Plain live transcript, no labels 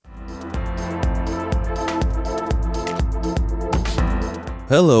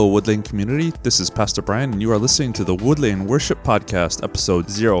Hello, Woodlane community. This is Pastor Brian, and you are listening to the Woodlane Worship Podcast, episode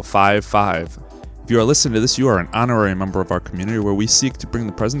 055. If you are listening to this, you are an honorary member of our community where we seek to bring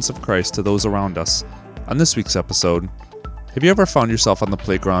the presence of Christ to those around us. On this week's episode, have you ever found yourself on the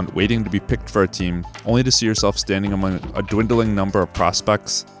playground waiting to be picked for a team, only to see yourself standing among a dwindling number of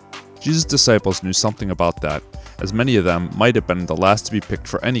prospects? Jesus' disciples knew something about that, as many of them might have been the last to be picked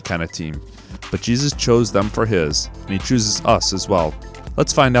for any kind of team. But Jesus chose them for his, and he chooses us as well.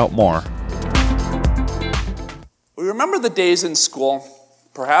 Let's find out more. We remember the days in school,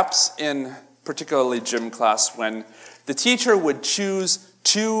 perhaps in particularly gym class, when the teacher would choose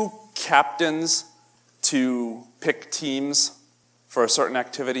two captains to pick teams for a certain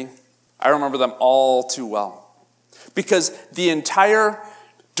activity. I remember them all too well. Because the entire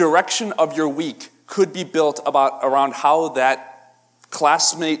direction of your week could be built around how that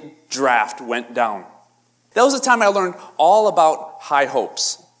classmate draft went down. That was the time I learned all about high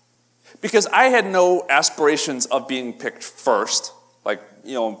hopes. Because I had no aspirations of being picked first,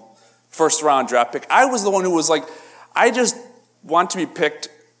 first round draft pick. I was the one who was like, I just want to be picked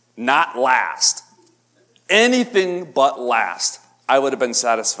not last. Anything but last, I would have been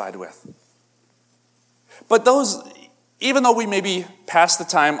satisfied with. But even though we maybe passed the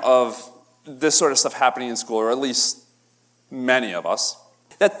time of this sort of stuff happening in school, or at least many of us,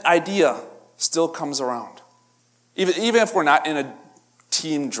 that idea still comes around. Even if we're not in a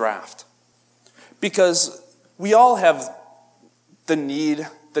team draft. Because we all have the need,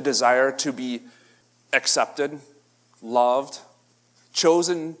 the desire to be accepted, loved,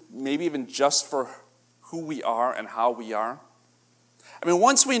 chosen, maybe even just for who we are and how we are. I mean,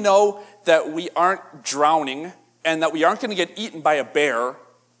 once we know that we aren't drowning and that we aren't going to get eaten by a bear,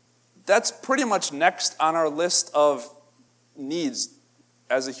 that's pretty much next on our list of needs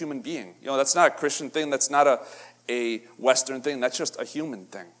as a human being. That's not a Christian thing. That's not a Western thing. That's just a human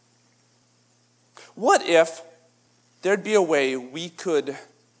thing. What if there'd be a way we could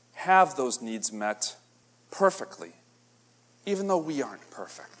have those needs met perfectly, even though we aren't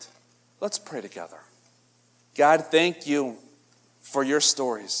perfect? Let's pray together. God, thank you for your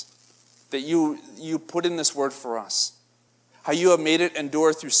stories that you put in this word for us. How you have made it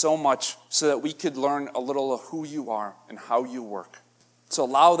endure through so much so that we could learn a little of who you are and how you work. So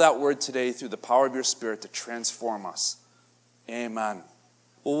allow that word today through the power of your Spirit to transform us. Amen.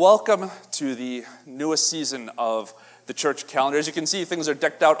 Well, welcome to the newest season of the church calendar. As you can see, things are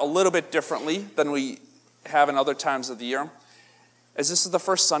decked out a little bit differently than we have in other times of the year, as this is the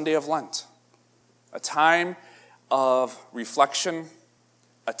first Sunday of Lent, a time of reflection,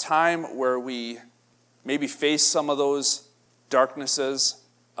 a time where we maybe face some of those darknesses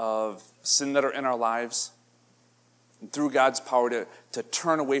of sin that are in our lives, and through God's power to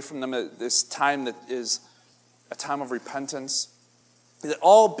turn away from them at this time that is a time of repentance. It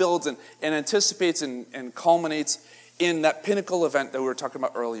all builds and anticipates and culminates in that pinnacle event that we were talking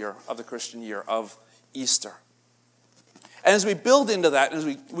about earlier of the Christian year, of Easter. And as we build into that, and as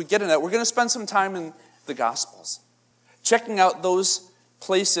we get into that, we're going to spend some time in the Gospels, checking out those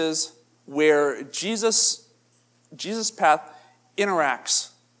places where Jesus' path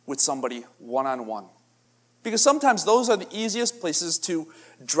interacts with somebody one-on-one. Because sometimes those are the easiest places to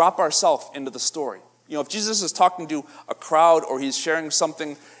drop ourselves into the story. If Jesus is talking to a crowd or he's sharing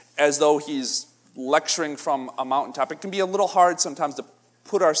something as though he's lecturing from a mountaintop, it can be a little hard sometimes to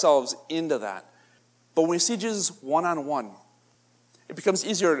put ourselves into that. But when we see Jesus one-on-one, it becomes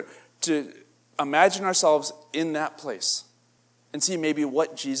easier to imagine ourselves in that place and see maybe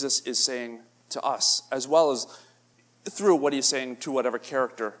what Jesus is saying to us, as well as through what he's saying to whatever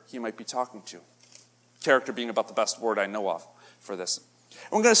character he might be talking to. Character being about the best word I know of for this.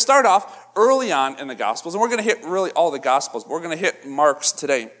 And we're going to start off early on in the Gospels, and we're going to hit really all the Gospels. We're going to hit Mark's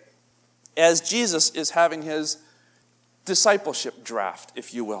today, as Jesus is having his discipleship draft,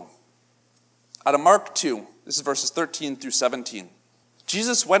 if you will. Out of Mark 2, this is verses 13 through 17.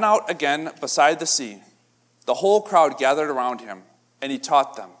 Jesus went out again beside the sea. The whole crowd gathered around him, and he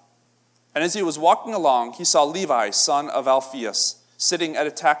taught them. And as he was walking along, he saw Levi, son of Alphaeus, sitting at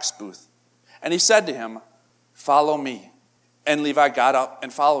a tax booth. And he said to him, "Follow me." And Levi got up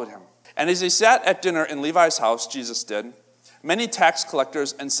and followed him. And as he sat at dinner in Levi's house, Jesus did, many tax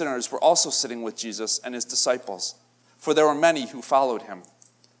collectors and sinners were also sitting with Jesus and his disciples, for there were many who followed him.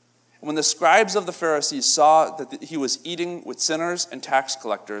 And when the scribes of the Pharisees saw that he was eating with sinners and tax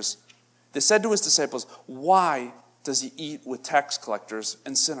collectors, they said to his disciples, "Why does he eat with tax collectors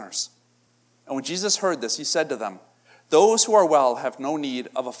and sinners?" And when Jesus heard this, he said to them, "Those who are well have no need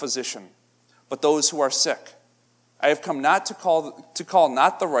of a physician, but those who are sick. I have come not to call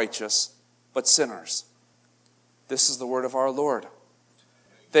not the righteous, but sinners." This is the word of our Lord.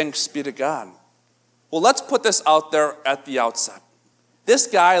 Thanks be to God. Well, let's put this out there at the outset. This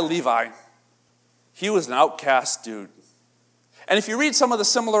guy, Levi, he was an outcast dude. And if you read some of the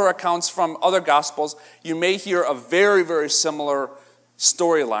similar accounts from other Gospels, you may hear a very, very similar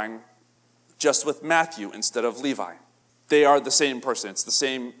storyline, just with Matthew instead of Levi. They are the same person. It's the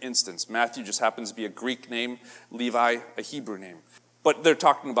same instance. Matthew just happens to be a Greek name, Levi a Hebrew name. But they're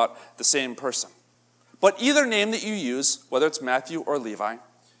talking about the same person. But either name that you use, whether it's Matthew or Levi,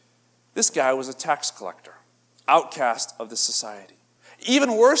 this guy was a tax collector, outcast of the society.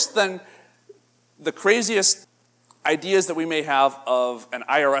 Even worse than the craziest ideas that we may have of an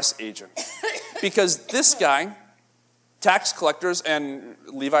IRS agent. Because this guy, tax collectors, and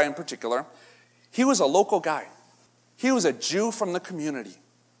Levi in particular, he was a local guy. He was a Jew from the community,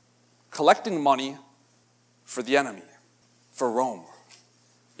 collecting money for the enemy, for Rome.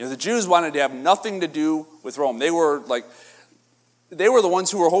 You know, the Jews wanted to have nothing to do with Rome. They were the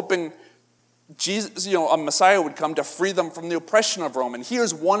ones who were hoping Jesus, a Messiah would come to free them from the oppression of Rome. And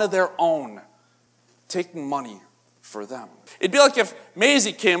here's one of their own taking money for them. It'd be like if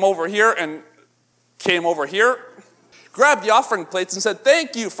Maisie came over here, grabbed the offering plates and said,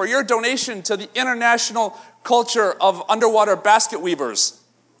 "Thank you for your donation to the international culture of underwater basket weavers."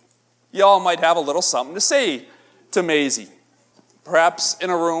 Y'all might have a little something to say to Maisie, perhaps in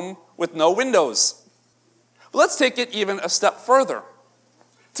a room with no windows. But let's take it even a step further.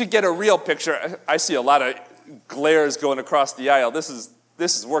 To get a real picture, I see a lot of glares going across the aisle. This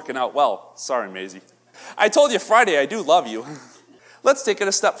is working out well. Sorry, Maisie. I told you Friday I do love you. Let's take it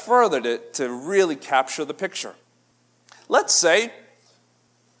a step further to really capture the picture. Let's say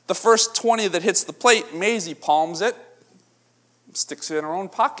the first 20 that hits the plate, Maisie palms it, sticks it in her own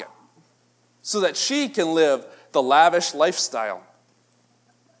pocket, so that she can live the lavish lifestyle.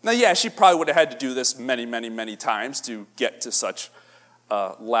 Now, yeah, she probably would have had to do this many, many, many times to get to such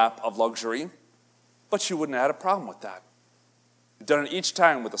a lap of luxury, but she wouldn't have had a problem with that. Done it each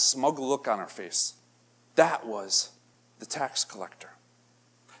time with a smug look on her face. That was the tax collector.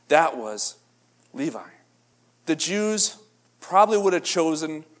 That was Levi. The Jews probably would have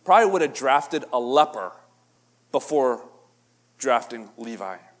drafted a leper before drafting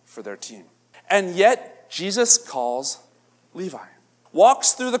Levi for their team. And yet, Jesus calls Levi.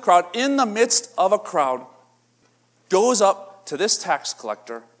 Walks through the crowd, in the midst of a crowd, goes up to this tax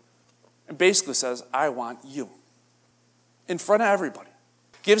collector and basically says, "I want you." In front of everybody.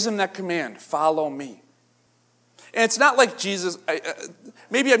 Gives him that command, "Follow me." And it's not like Jesus,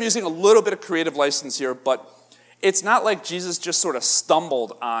 maybe I'm using a little bit of creative license here, but it's not like Jesus just sort of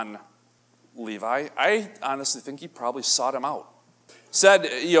stumbled on Levi. I honestly think he probably sought him out. Said,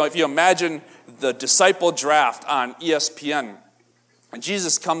 if you imagine the disciple draft on ESPN, and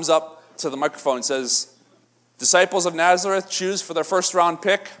Jesus comes up to the microphone and says, "Disciples of Nazareth choose for their first round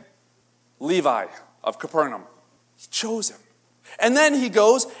pick Levi of Capernaum." He chose him. And then he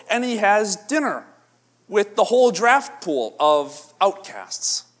goes and he has dinner with the whole draft pool of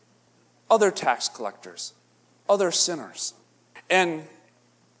outcasts, other tax collectors, other sinners. And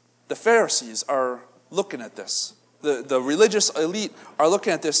the Pharisees are looking at this. The religious elite are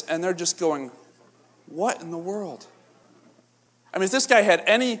looking at this and they're just going, "What in the world?" I mean, if this guy had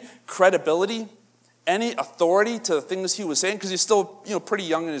any credibility, any authority to the things he was saying, because he's still, pretty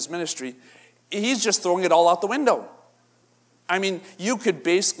young in his ministry, he's just throwing it all out the window. I mean, you could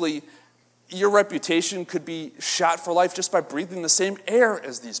basically, your reputation could be shot for life just by breathing the same air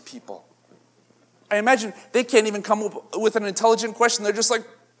as these people. I imagine they can't even come up with an intelligent question. They're just like,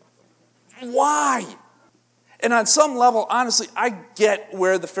 why? And on some level, honestly, I get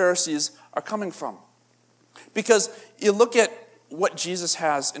where the Pharisees are coming from. Because you look at what Jesus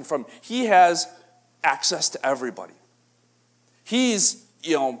has in front of him. He has access to everybody. He's,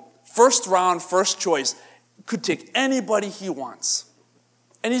 first round, first choice, could take anybody he wants.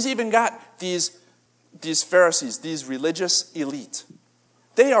 And he's even got these Pharisees, these religious elite.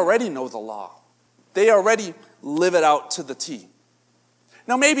 They already know the law. They already live it out to the T.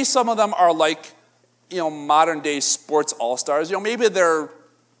 Now, maybe some of them are like, modern day sports all-stars. Maybe they're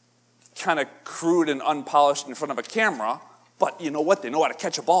kind of crude and unpolished in front of a camera, but you know what? They know how to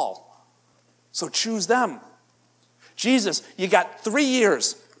catch a ball. So choose them. Jesus, you got 3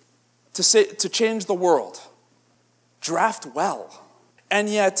 years to change the world. Draft well. And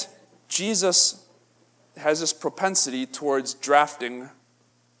yet, Jesus has this propensity towards drafting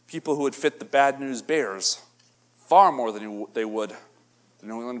people who would fit the bad news bears far more than they would the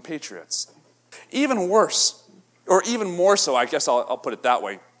New England Patriots. Even worse, or even more so, I guess I'll put it that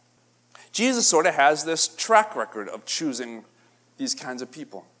way. Jesus sort of has this track record of choosing these kinds of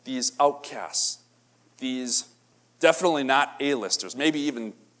people, these outcasts, these definitely not A-listers, maybe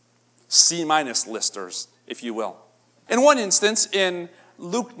even C-minus listers, if you will. In one instance, in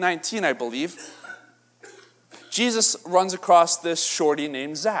Luke 19, I believe, Jesus runs across this shorty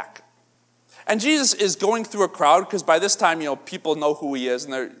named Zach. And Jesus is going through a crowd, because by this time, people know who he is,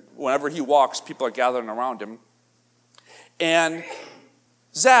 and whenever he walks, people are gathering around him. And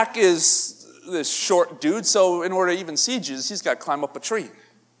Zach is this short dude, so in order to even see Jesus, he's got to climb up a tree.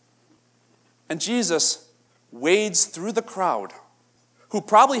 And Jesus wades through the crowd, who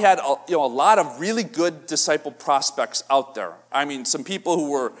probably had a lot of really good disciple prospects out there. I mean, some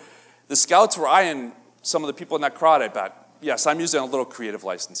people the scouts were eyeing some of the people in that crowd, I bet. Yes, I'm using a little creative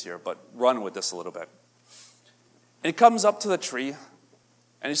license here, but run with this a little bit. And he comes up to the tree,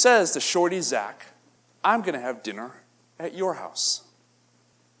 and he says to shorty Zach, I'm going to have dinner at your house.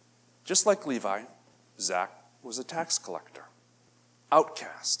 Just like Levi, Zach was a tax collector,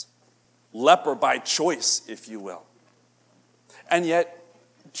 outcast, leper by choice, if you will. And yet,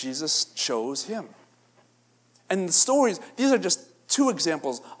 Jesus chose him. And the stories, these are just two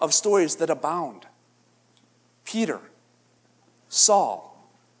examples of stories that abound. Peter, Saul,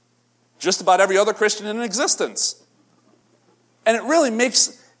 just about every other Christian in existence. And it really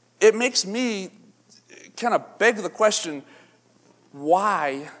makes me kind of beg the question,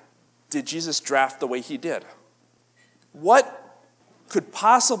 why did Jesus draft the way he did? What could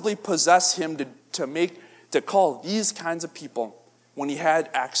possibly possess him to call these kinds of people when he had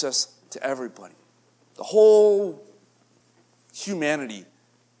access to everybody? The whole humanity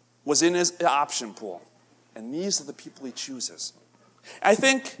was in his option pool. And these are the people he chooses. I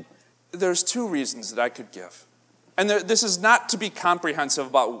think there's two reasons that I could give. And this is not to be comprehensive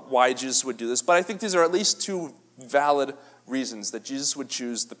about why Jesus would do this, but I think these are at least two valid reasons that Jesus would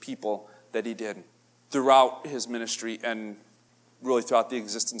choose the people that he did throughout his ministry and really throughout the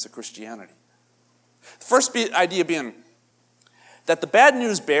existence of Christianity. The first idea being that the bad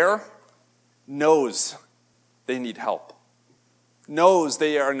news bearer knows they need help, knows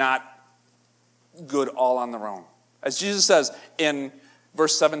they are not good all on their own. As Jesus says in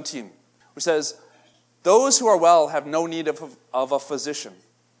verse 17, which says, those who are well have no need of a physician,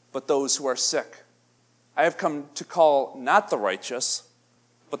 but those who are sick. I have come to call not the righteous,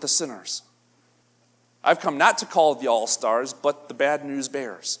 but the sinners. I've come not to call the all-stars, but the bad news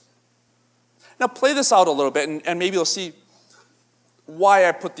bearers. Now play this out a little bit, and maybe you'll see why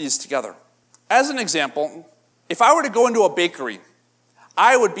I put these together. As an example, if I were to go into a bakery,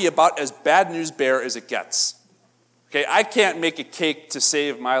 I would be about as bad news bearer as it gets. Okay, I can't make a cake to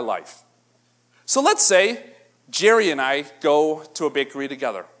save my life. So let's say Jerry and I go to a bakery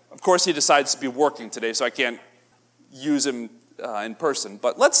together. Of course, he decides to be working today, so I can't use him in person.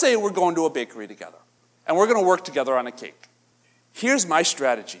 But let's say we're going to a bakery together, and we're going to work together on a cake. Here's my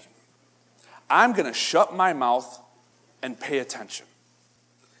strategy. I'm going to shut my mouth and pay attention,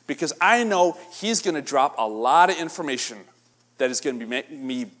 because I know he's going to drop a lot of information that is going to make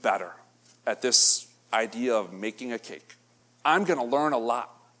me better at this idea of making a cake. I'm going to learn a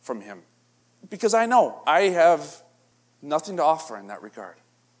lot from him, because I know I have nothing to offer in that regard.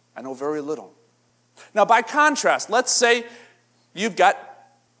 I know very little. Now, by contrast, let's say you've got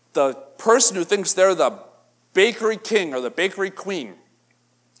the person who thinks they're the bakery king or the bakery queen,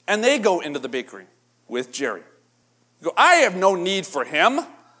 and they go into the bakery with Jerry. You go, I have no need for him.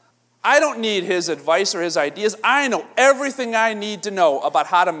 I don't need his advice or his ideas. I know everything I need to know about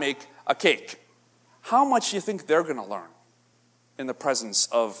how to make a cake. How much do you think they're going to learn in the presence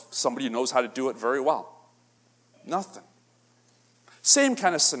of somebody who knows how to do it very well? Nothing. Same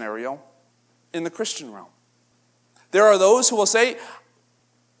kind of scenario in the Christian realm. There are those who will say,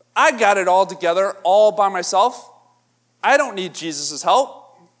 I got it all together all by myself. I don't need Jesus'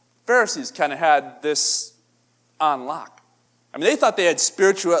 help. Pharisees kind of had this on lock. I mean, they thought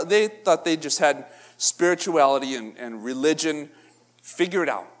they just had spirituality and religion figured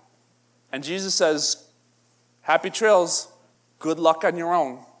out. And Jesus says, happy trails, good luck on your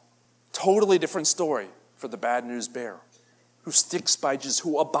own. Totally different story for the bad news bearer who sticks by Jesus,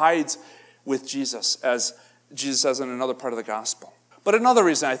 who abides with Jesus, as Jesus says in another part of the gospel. But another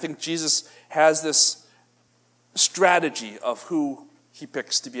reason I think Jesus has this strategy of who he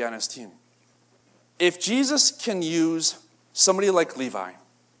picks to be on his team. If Jesus can use somebody like Levi,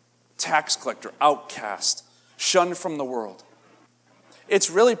 tax collector, outcast, shunned from the world,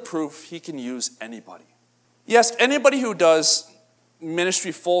 it's really proof he can use anybody. Yes, anybody who does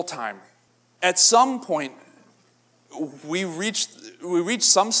ministry full-time, at some point, we reach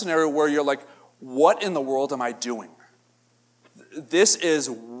some scenario where you're like, what in the world am I doing? This is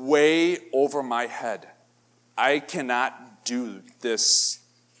way over my head. I cannot do this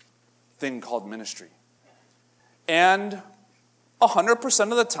thing called ministry. And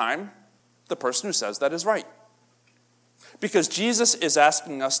 100% of the time, the person who says that is right. Because Jesus is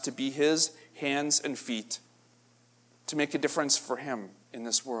asking us to be his hands and feet to make a difference for him in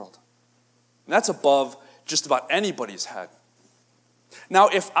this world. And that's above just about anybody's head. Now,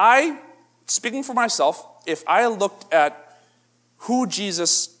 speaking for myself, if I looked at who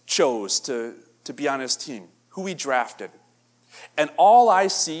Jesus chose to be on his team, who he drafted, and all I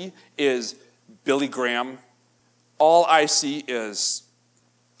see is Billy Graham, all I see is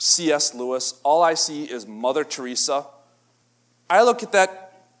C.S. Lewis, all I see is Mother Teresa, I look at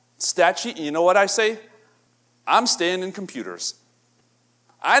that stat sheet and you know what I say? I'm staying in computers.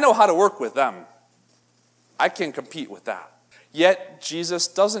 I know how to work with them. I can't compete with that. Yet Jesus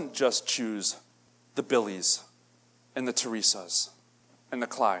doesn't just choose the Billies and the Teresas and the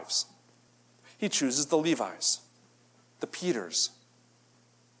Clives. He chooses the Levis, the Peters,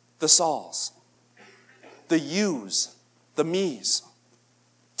 the Sauls, the yous, the me's,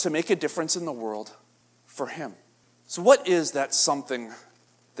 to make a difference in the world for him. So what is that something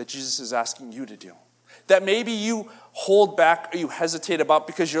that Jesus is asking you to do? That maybe you hold back or you hesitate about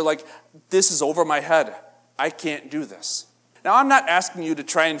because you're like, this is over my head. I can't do this. Now, I'm not asking you to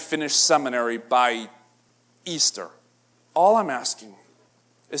try and finish seminary by Easter. All I'm asking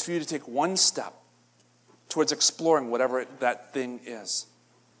is for you to take one step towards exploring whatever that thing is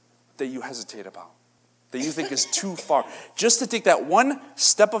that you hesitate about, that you think is too far. Just to take that one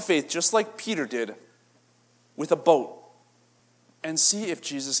step of faith, just like Peter did with a boat, and see if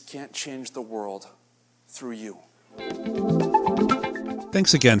Jesus can't change the world through you.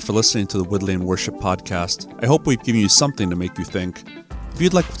 Thanks again for listening to the Woodlane Worship Podcast. I hope we've given you something to make you think. If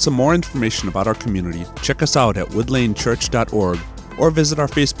you'd like some more information about our community, check us out at woodlanechurch.org or visit our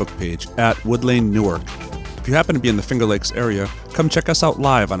Facebook page at Woodlane Newark. If you happen to be in the Finger Lakes area, come check us out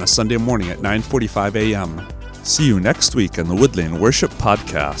live on a Sunday morning at 9:45 a.m. See you next week on the Woodlane Worship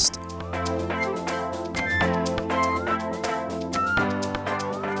Podcast.